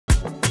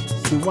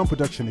Season 1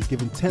 production is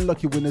giving 10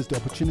 lucky winners the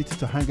opportunity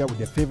to hang out with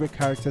their favorite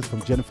characters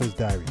from Jenifa'S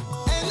Diary.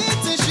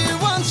 Anything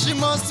she wants, she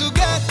must to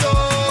get.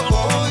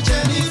 Oh,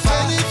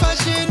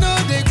 Jenifas, she no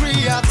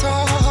degree at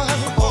all.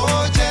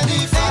 Oh,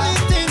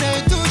 Jenifas, anything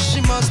I do,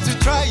 she must to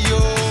try.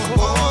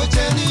 Oh,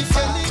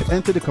 Jenifas. To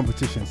enter the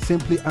competition,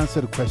 simply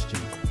answer the question: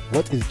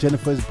 what is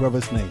Jenifa'S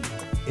brother's name?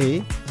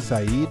 A.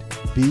 Saeed,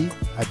 B.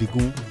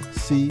 Adigun,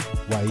 C.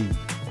 Waeed.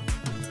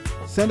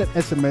 Send an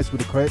SMS with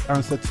the correct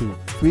answer to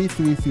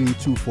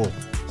 33324,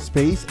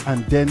 space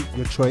and then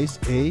your choice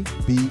A,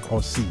 B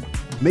or C.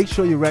 Make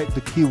sure you write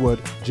the keyword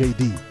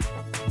JD.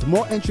 The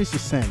more entries you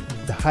send,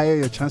 the higher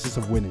your chances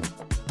of winning.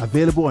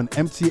 Available on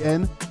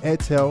MTN,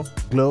 Airtel,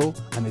 Glo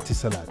and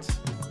Etisalat.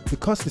 The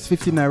cost is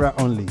 50 Naira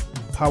only,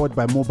 powered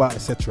by mobile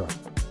etc.